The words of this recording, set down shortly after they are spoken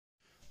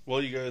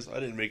Well, you guys,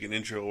 I didn't make an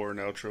intro or an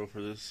outro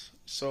for this.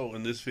 So,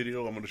 in this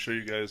video, I'm going to show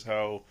you guys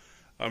how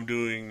I'm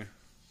doing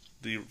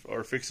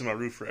fixing my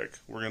roof rack.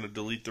 We're going to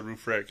delete the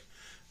roof rack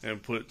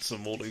and put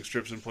some molding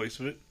strips in place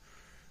of it.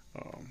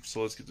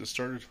 So let's get this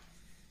started.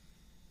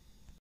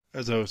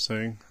 As I was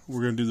saying,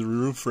 we're going to do the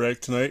roof rack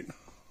tonight.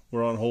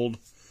 We're on hold.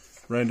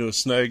 Ran into a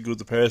snag with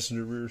the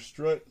passenger rear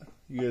strut.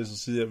 You guys will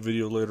see that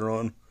video later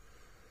on.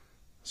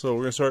 So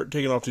we're going to start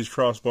taking off these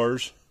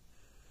crossbars.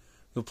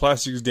 The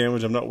plastic is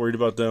damaged. I'm not worried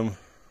about them.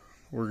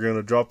 We're going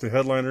to drop the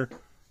headliner,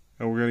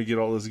 and we're going to get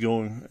all this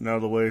going and out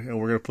of the way, and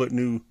we're going to put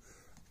new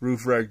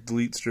roof rack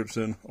delete strips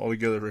in all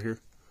together right here.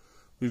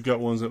 We've got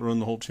ones that run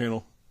the whole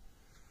channel.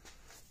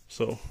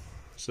 So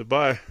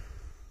bye.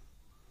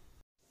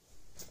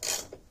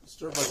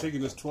 Start by taking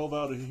this 12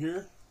 out of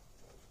here.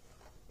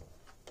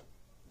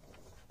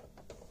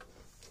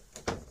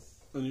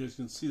 And you guys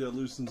can see that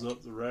loosens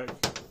up the rack.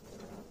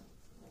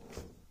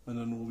 And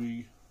then we'll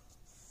be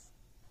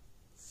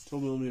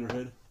 12mm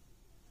head.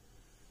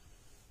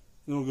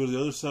 Then we'll go to the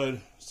other side,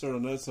 start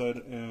on that side,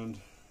 and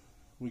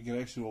we can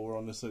actually, while we're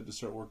on this side, to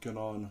start working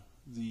on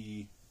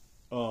the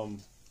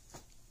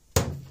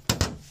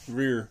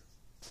rear.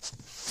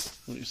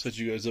 Let me set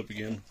you guys up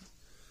again.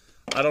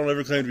 I don't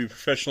ever claim to be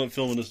professional at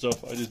filming this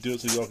stuff. I just do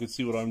it so y'all can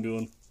see what I'm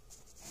doing.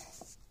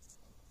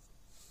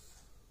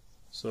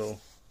 So,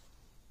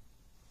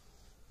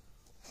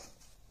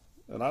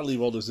 and I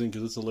leave all this in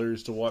because it's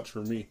hilarious to watch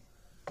for me.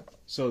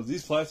 So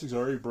these plastics are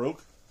already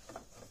broke.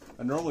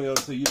 And normally I would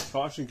say use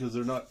caution because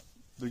they're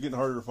getting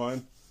harder to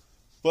find.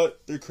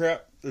 But they're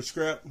crap, they're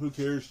scrap, who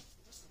cares?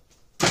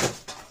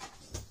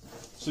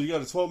 So you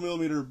got a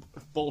 12mm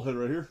bolt head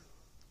right here.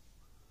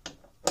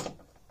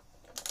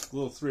 A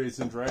little 3/8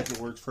 inch ratchet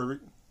works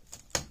perfect.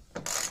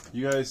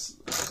 You guys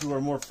who are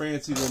more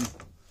fancy than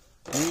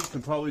me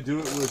can probably do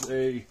it with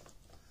a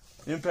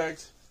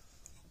impact.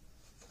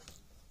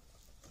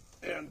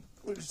 And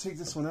we just take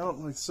this one out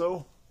like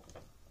so.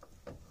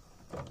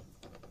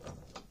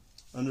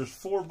 And there's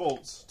 4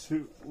 bolts,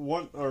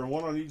 one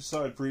on each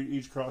side for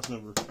each cross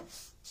member.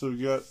 So we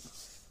got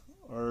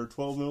our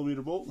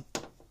 12mm bolt.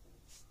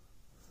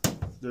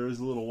 There is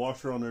a little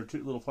washer on there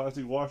too, little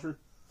plastic washer.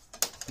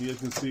 You guys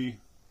can see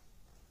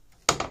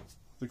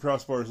the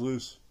crossbar is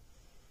loose.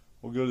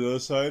 We'll go to the other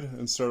side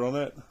and start on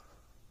that.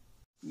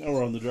 Now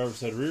we're on the driver's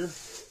side rear.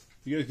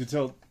 You guys can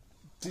tell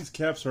these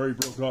caps are already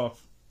broke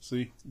off.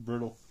 See,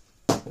 brittle.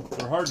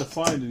 They're hard to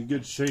find in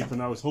good shape,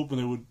 and I was hoping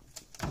they would.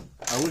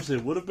 I wish they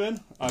would have been.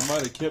 I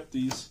might have kept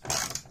these.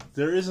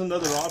 There is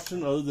another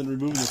option other than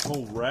removing this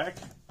whole rack.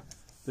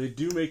 They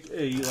do make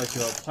a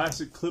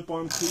plastic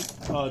clip-on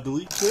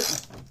delete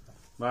kit.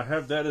 I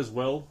have that as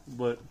well,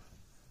 but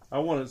I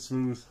want it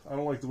smooth. I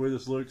don't like the way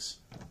this looks.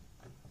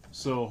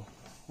 So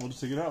we'll just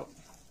take it out.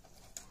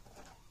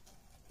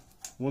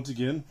 Once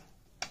again,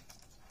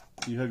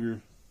 you have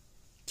your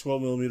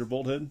 12mm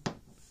bolt head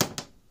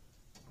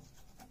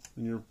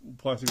and your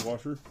plastic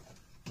washer,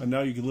 and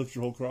now you can lift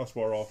your whole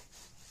crossbar off.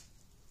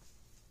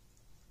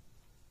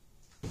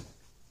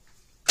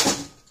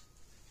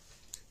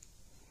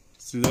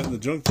 Let's do that in the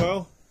junk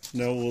pile.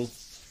 Now we'll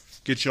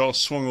get you all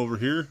swung over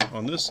here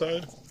on this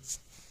side,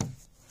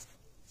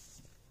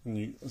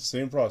 and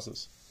same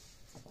process.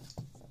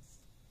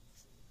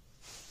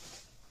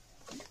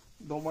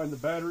 Don't mind the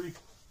battery.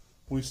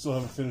 We still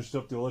haven't finished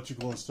up the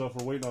electrical and stuff.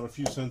 We're waiting on a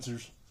few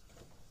sensors.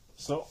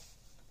 So,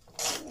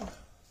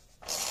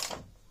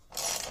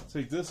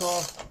 take this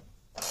off.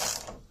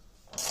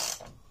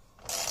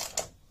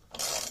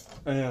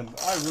 And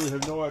I really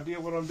have no idea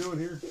what I'm doing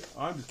here.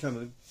 I'm just kind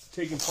of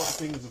taking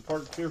things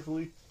apart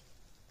carefully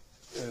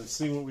and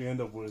seeing what we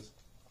end up with.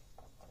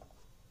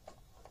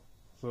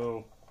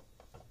 So,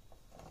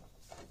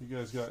 you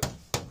guys got,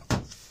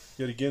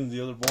 yet again,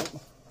 the other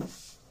bolt.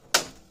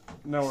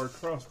 Now our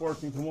crossbar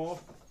can come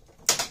off.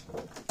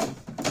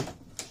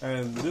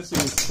 And this thing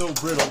is so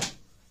brittle,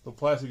 the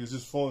plastic is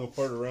just falling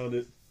apart around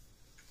it.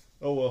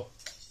 Oh well.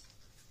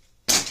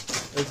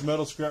 It's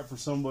metal scrap for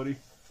somebody.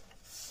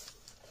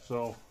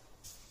 So.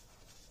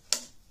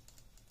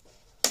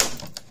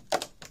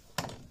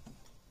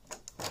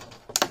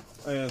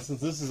 And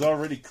since this is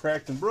already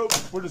cracked and broke,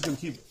 we're just going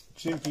to keep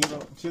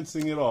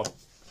chintzing it off.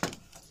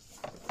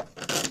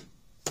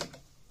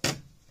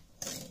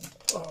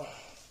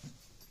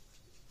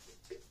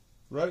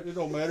 Right? It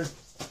don't matter.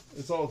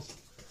 It's all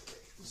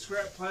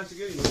scrap plastic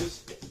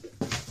anyways.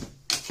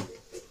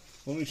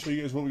 Let me show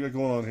you guys what we got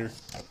going on here.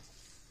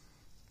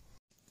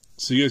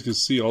 So you guys can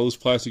see all this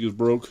plastic is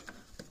broke.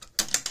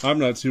 I'm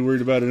not too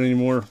worried about it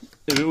anymore.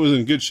 If it was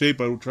in good shape,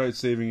 I would try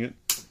saving it.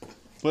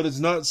 But it's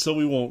not, so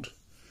we won't.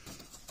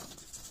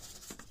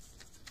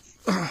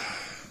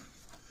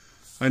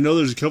 I know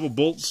there's a couple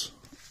bolts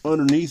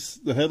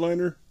underneath the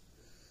headliner.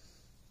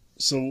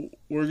 So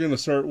we're going to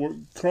start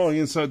crawling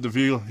inside the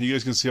vehicle. You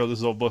guys can see how this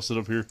is all busted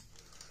up here.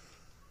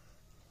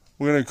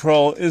 We're going to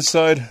crawl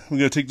inside. We're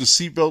going to take the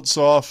seat belts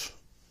off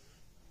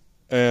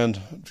and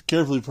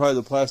carefully pry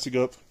the plastic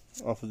up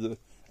off of the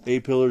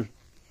A pillar,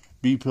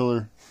 B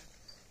pillar,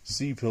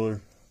 C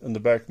pillar, and the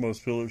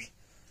backmost pillars,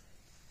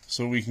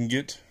 so we can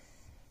get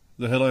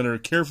the headliner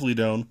carefully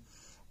down.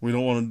 We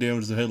don't want to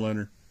damage the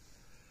headliner.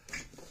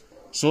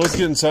 So let's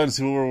get inside and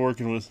see what we're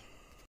working with.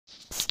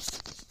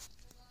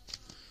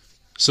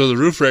 So the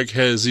roof rack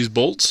has these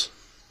bolts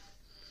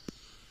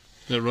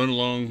that run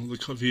along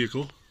the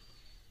vehicle.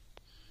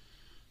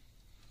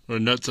 Or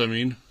nuts, I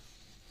mean.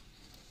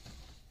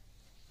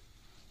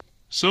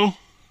 So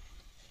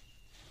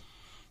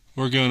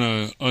we're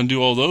gonna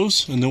undo all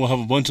those, and then we'll have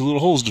a bunch of little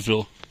holes to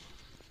fill.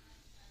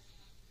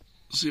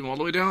 See them all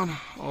the way down,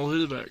 all the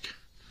way to the back.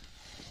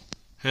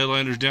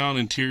 Headliner's down,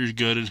 interior's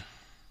gutted.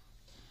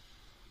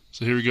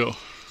 So here we go.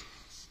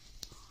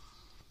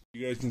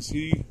 You guys can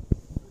see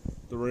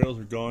the rails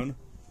are gone.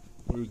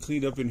 We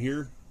cleaned up in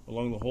here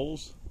along the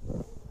holes,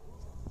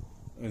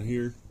 and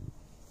here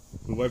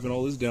we're wiping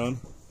all this down,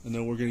 and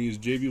then we're going to use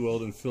JB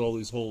Weld and fill all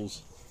these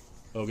holes.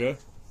 Okay?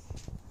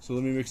 So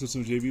let me mix up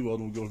some JB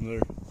Weld and we'll go from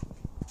there.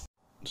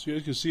 So you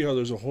guys can see how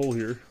there's a hole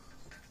here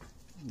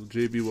with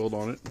JB Weld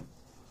on it.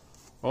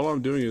 All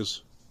I'm doing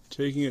is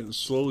taking it and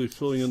slowly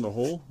filling in the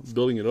hole,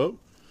 building it up,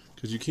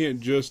 because you can't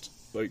just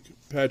like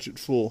patch it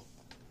full.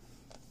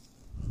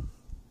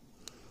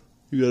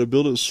 You got to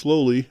build it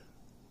slowly,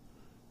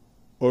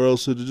 or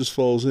else it just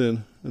falls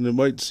in. And they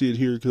might see it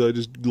here because I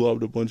just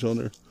globbed a bunch on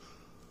there.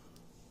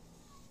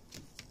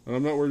 And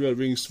I'm not worried about it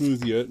being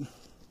smooth yet,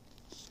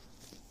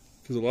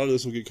 because a lot of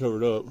this will get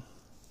covered up,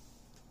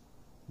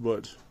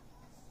 but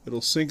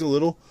it'll sink a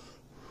little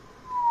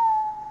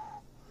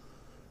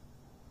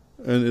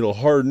and it'll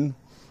harden,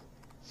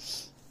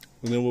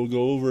 and then we'll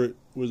go over it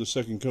with a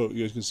second coat.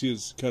 You guys can see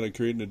it's kind of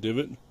creating a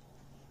divot.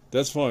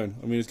 That's fine.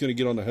 I mean, it's going to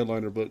get on the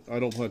headliner, but I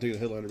don't plan to take the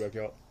headliner back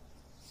out.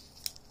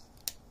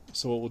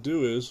 So what we'll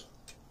do is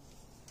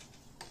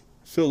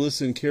fill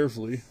this in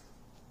carefully.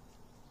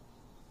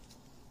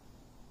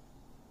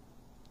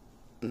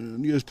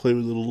 And you guys play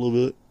with it a little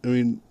bit. I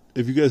mean,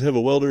 if you guys have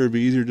a welder, it'd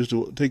be easier just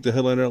to take the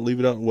headliner out, leave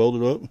it out, and weld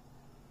it up.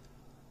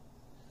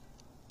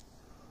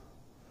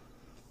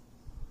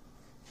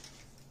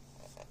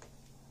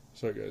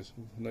 Sorry guys,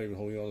 I'm not even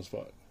holding it on the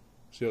spot.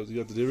 See how you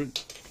got the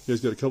divot? You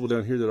guys got a couple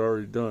down here that are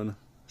already done.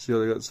 See how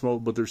they got small,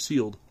 but they're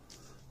sealed.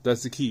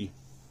 That's the key.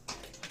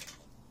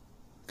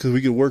 Because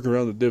we can work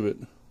around the divot.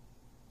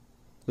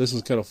 This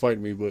one's kind of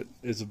fighting me, but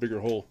it's a bigger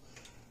hole.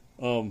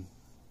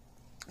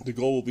 The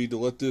goal will be to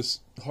let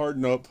this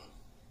harden up,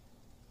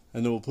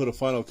 and then we'll put a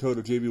final coat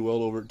of JB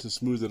Weld over it to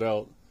smooth it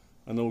out,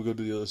 and then we'll go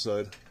to the other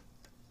side.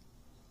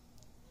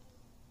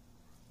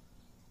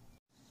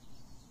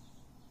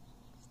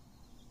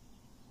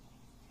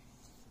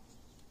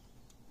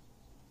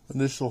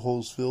 Initial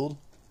holes filled.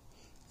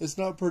 It's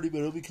not pretty, but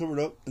it'll be covered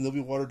up and they'll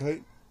be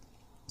watertight.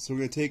 So we're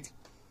going to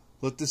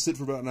let this sit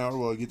for about an hour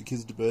while I get the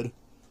kids to bed.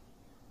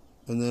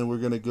 And then we're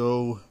going to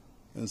go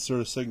and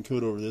start a second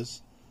coat over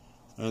this.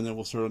 And then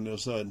we'll start on the other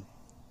side.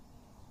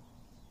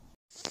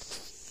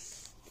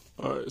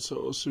 Alright, so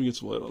let's see if we get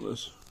some light on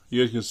this.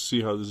 You guys can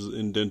see how this is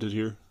indented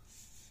here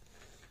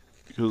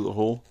because of the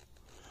hole.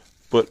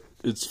 But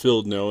it's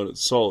filled now and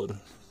it's solid.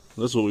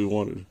 That's what we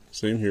wanted.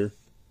 Same here.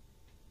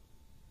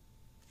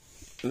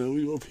 And then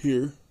we go up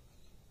here.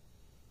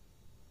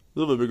 A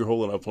little bit bigger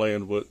hole than I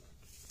planned, but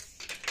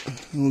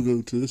we'll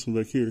go to this one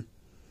back here.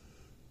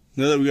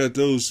 Now that we got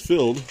those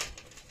filled,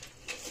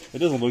 it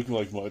doesn't look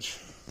like much,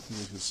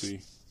 as you can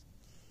see.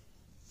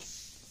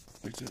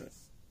 Like that.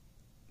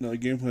 Now the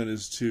game plan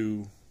is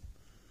to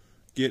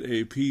get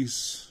a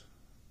piece,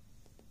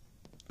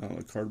 I don't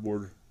know,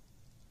 cardboard,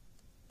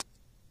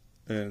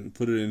 and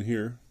put it in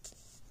here.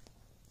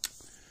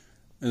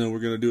 And then we're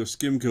going to do a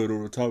skim coat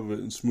over the top of it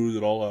and smooth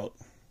it all out.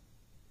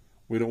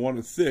 We don't want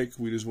it thick,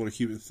 we just want to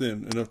keep it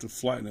thin, enough to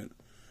flatten it.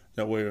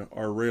 That way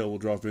our rail will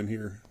drop in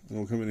here, and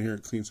we'll come in here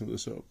and clean some of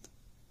this up.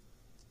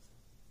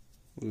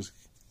 We'll just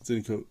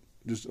thin coat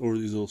just over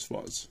these little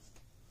spots.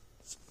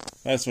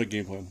 That's my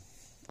game plan.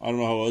 I don't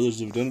know how others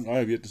have done it. I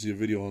have yet to see a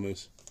video on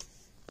this.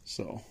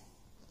 So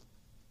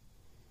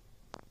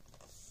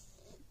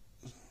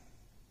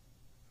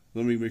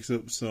let me mix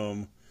up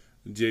some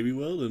JB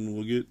Weld and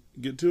we'll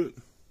get to it.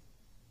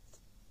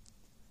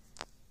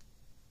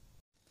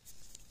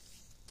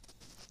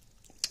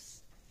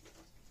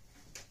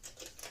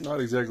 Not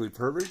exactly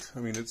perfect. I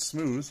mean, it's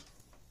smooth.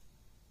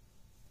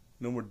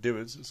 No more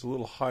divots. It's a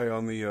little high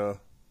on the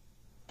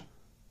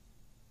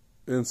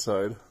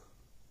inside.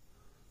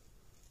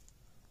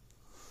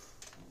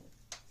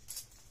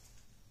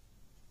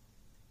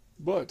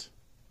 But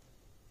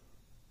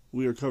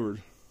we are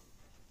covered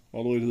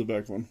all the way to the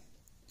back one.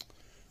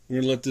 We're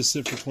going to let this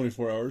sit for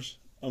 24 hours.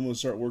 I'm going to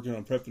start working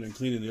on prepping and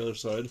cleaning the other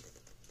side.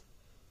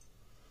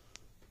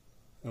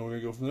 And we're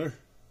going to go from there.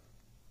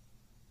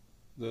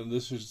 Then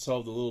this should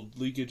solve the little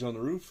leakage on the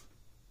roof,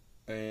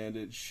 and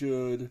it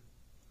should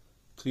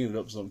clean it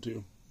up some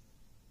too.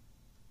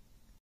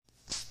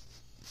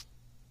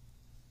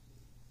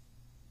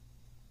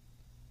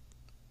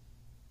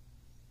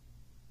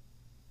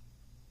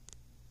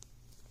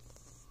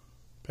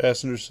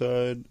 Passenger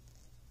side,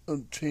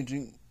 I'm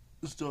changing,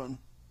 it's done.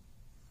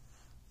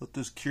 Let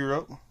this cure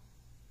up.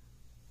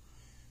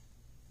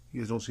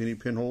 You guys don't see any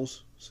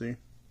pinholes, see?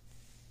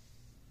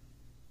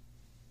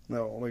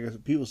 Now, like I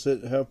said, people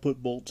have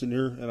put bolts in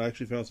here, and I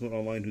actually found someone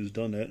online who's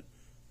done that.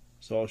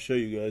 So I'll show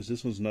you guys.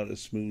 This one's not as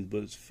smooth,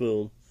 but it's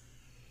filled.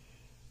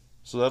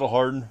 So that'll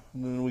harden,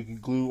 and then we can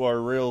glue our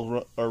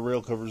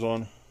rail covers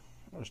on,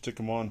 or stick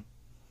them on.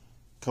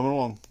 Coming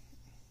along.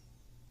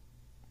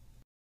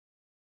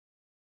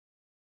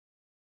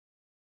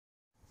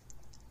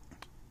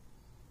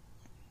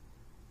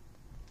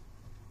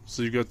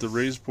 So you got the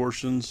raised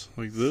portions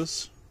like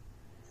this.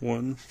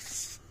 1,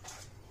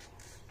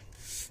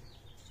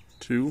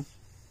 2,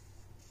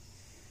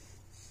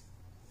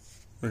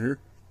 right here.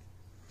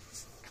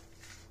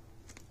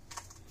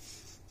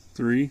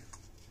 3,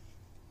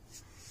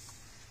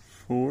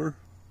 4.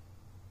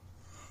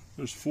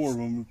 There's 4 of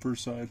them per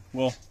side.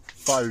 Well,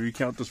 5 if you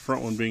count this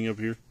front one being up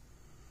here.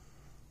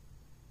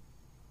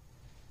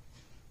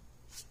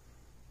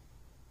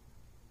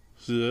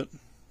 See that?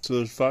 So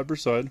there's 5 per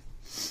side.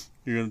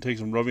 You're going to take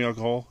some rubbing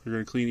alcohol. You're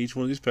going to clean each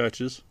one of these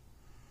patches.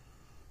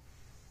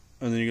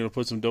 And then you're going to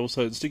put some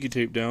double-sided sticky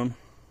tape down.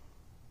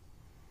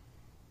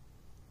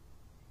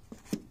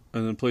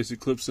 And then place the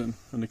clips in.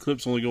 And the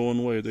clips only go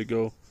one way. They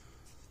go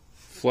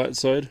flat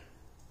side,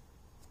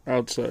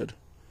 outside.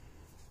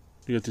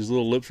 You got these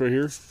little lips right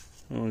here.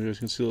 Oh, you guys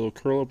can see a little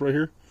curl up right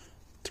here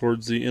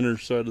towards the inner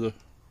side of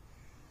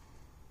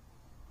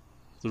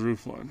the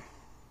roof line.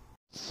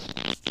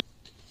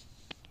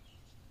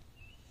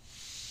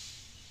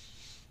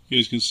 You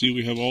guys can see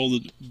we have all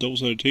the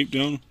double-sided tape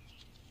down.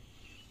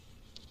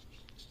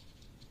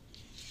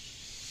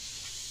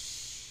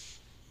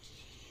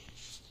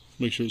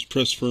 Make sure it's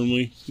pressed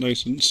firmly,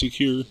 nice and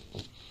secure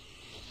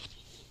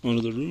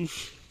onto the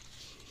roof.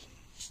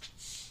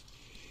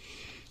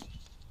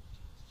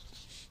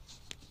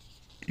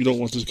 You don't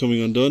want this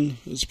coming undone.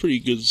 It's pretty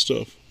good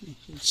stuff.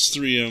 It's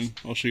 3M.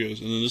 I'll show you guys.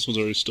 And then this one's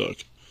already stuck.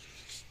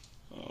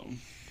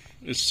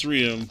 It's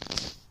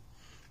 3M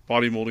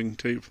body molding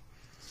tape.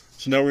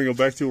 So now we're going to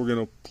go back through. We're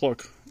going to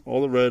pluck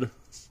all the red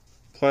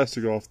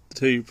plastic off the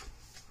tape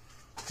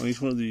on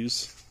each one of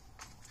these.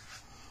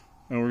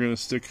 And we're going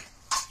to stick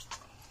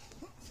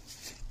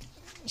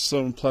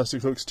some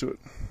plastic hooks to it.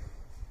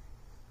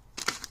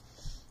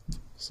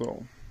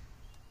 So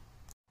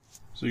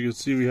you can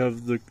see we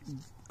have the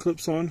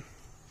clips on.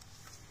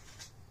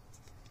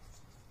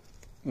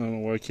 I don't know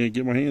why I can't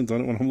get my hands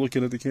on it when I'm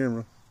looking at the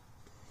camera.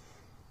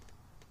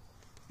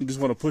 You just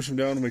want to push them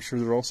down to make sure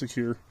they're all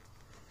secure.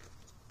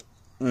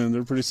 And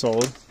they're pretty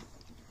solid.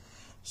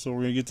 So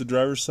we're going to get the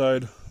driver's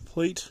side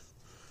plate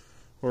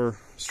or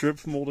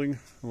strip molding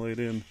and lay it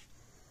in.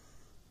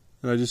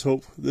 And I just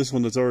hope this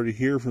one that's already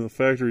here from the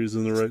factory is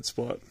in the right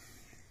spot.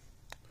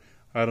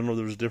 I don't know if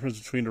there's a difference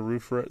between the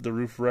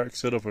roof rack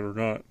setup or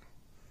not.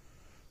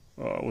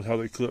 With how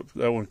they clip.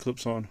 That one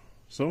clips on.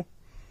 So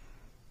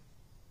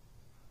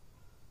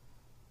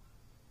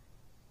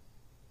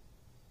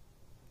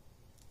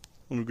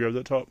let me grab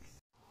that top.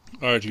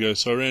 Alright you guys,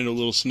 so I ran into a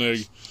little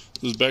snag.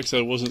 This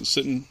backside wasn't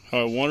sitting how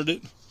I wanted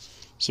it.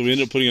 So we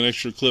ended up putting an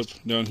extra clip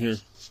down here.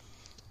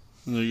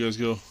 And there you guys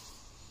go.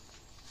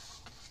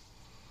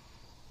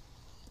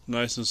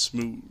 Nice and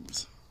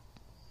smooth.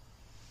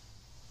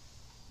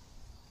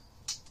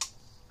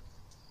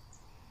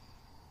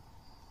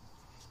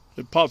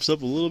 It pops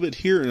up a little bit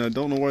here and I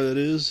don't know why that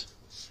is.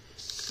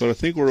 But I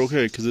think we're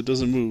okay because it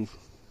doesn't move.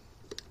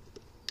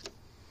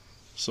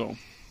 So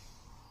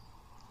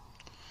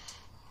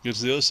get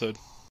to the other side.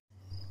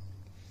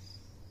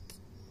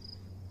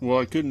 Well,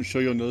 I couldn't show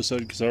you on the other side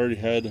because I already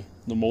had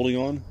the molding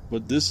on,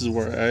 but this is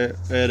where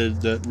I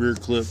added that rear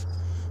clip.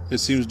 It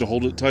seems to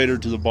hold it tighter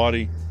to the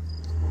body.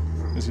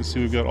 As you can see,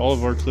 we've got all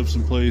of our clips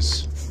in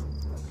place.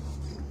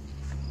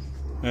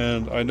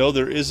 And I know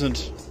there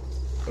isn't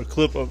a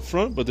clip up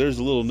front, but there's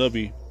a little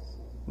nubby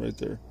right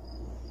there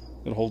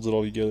that holds it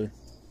all together.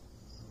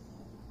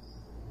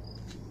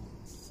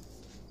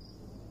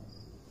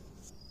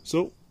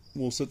 So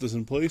we'll set this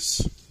in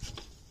place.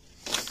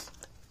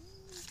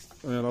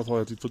 And I'll probably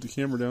have to put the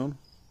camera down.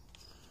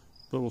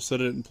 But we'll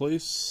set it in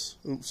place.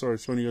 Oops, sorry,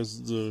 showing you guys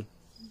the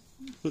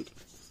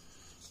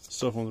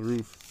stuff on the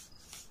roof.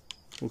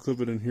 We'll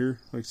clip it in here,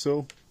 like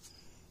so.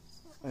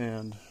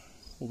 And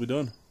we'll be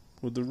done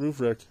with the roof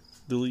rack.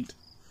 Delete.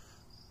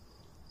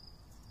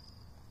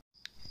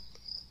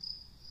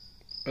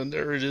 And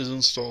there it is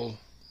installed.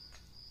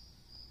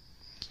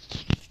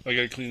 I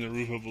gotta clean the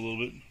roof up a little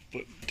bit.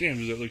 But damn,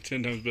 does that look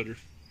 10 times better.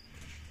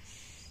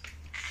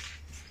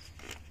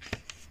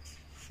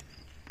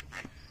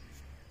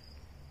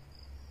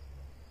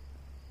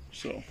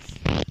 So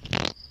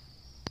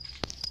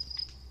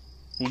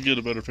we'll get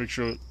a better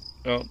picture of it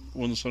out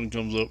when the sun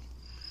comes up.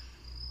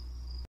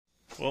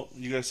 Well,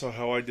 you guys saw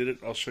how I did it.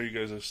 I'll show you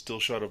guys a still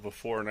shot of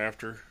before and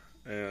after.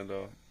 And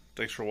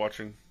thanks for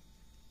watching.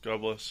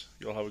 God bless.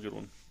 Y'all have a good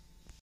one.